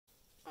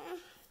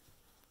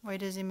Why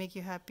does it make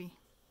you happy?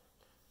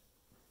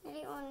 I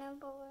don't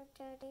remember what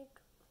Daddy.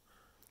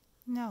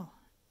 No.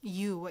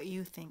 What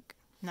you think,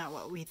 not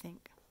what we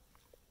think.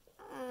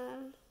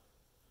 Um,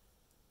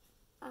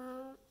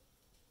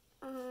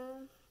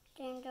 um,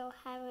 they don't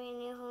have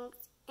any homes,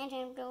 and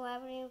they don't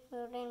have any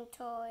food and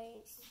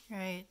toys.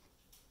 Right.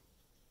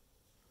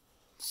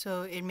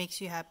 So it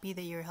makes you happy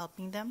that you're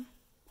helping them?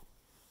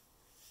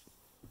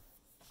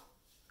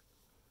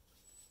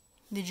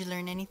 Did you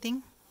learn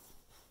anything?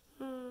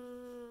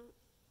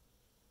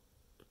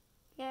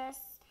 Yes.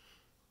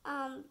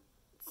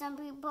 Some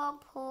people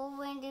pull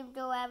when they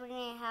don't have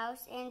any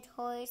house and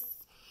toys,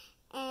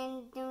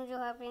 and they don't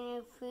have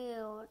any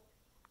food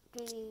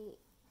to eat.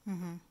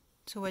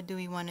 So what do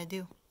we want to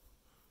do?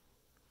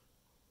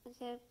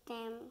 Give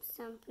them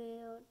some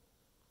food.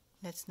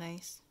 That's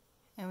nice.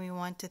 And we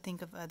want to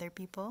think of other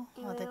people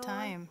And all the we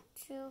time.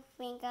 want to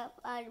think of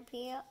other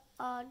people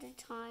all the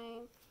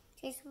time.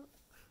 Just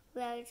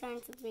really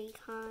trying to be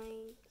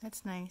kind.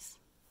 That's nice.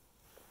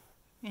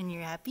 And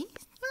you're happy?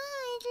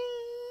 Smiley.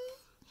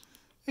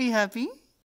 Are you happy?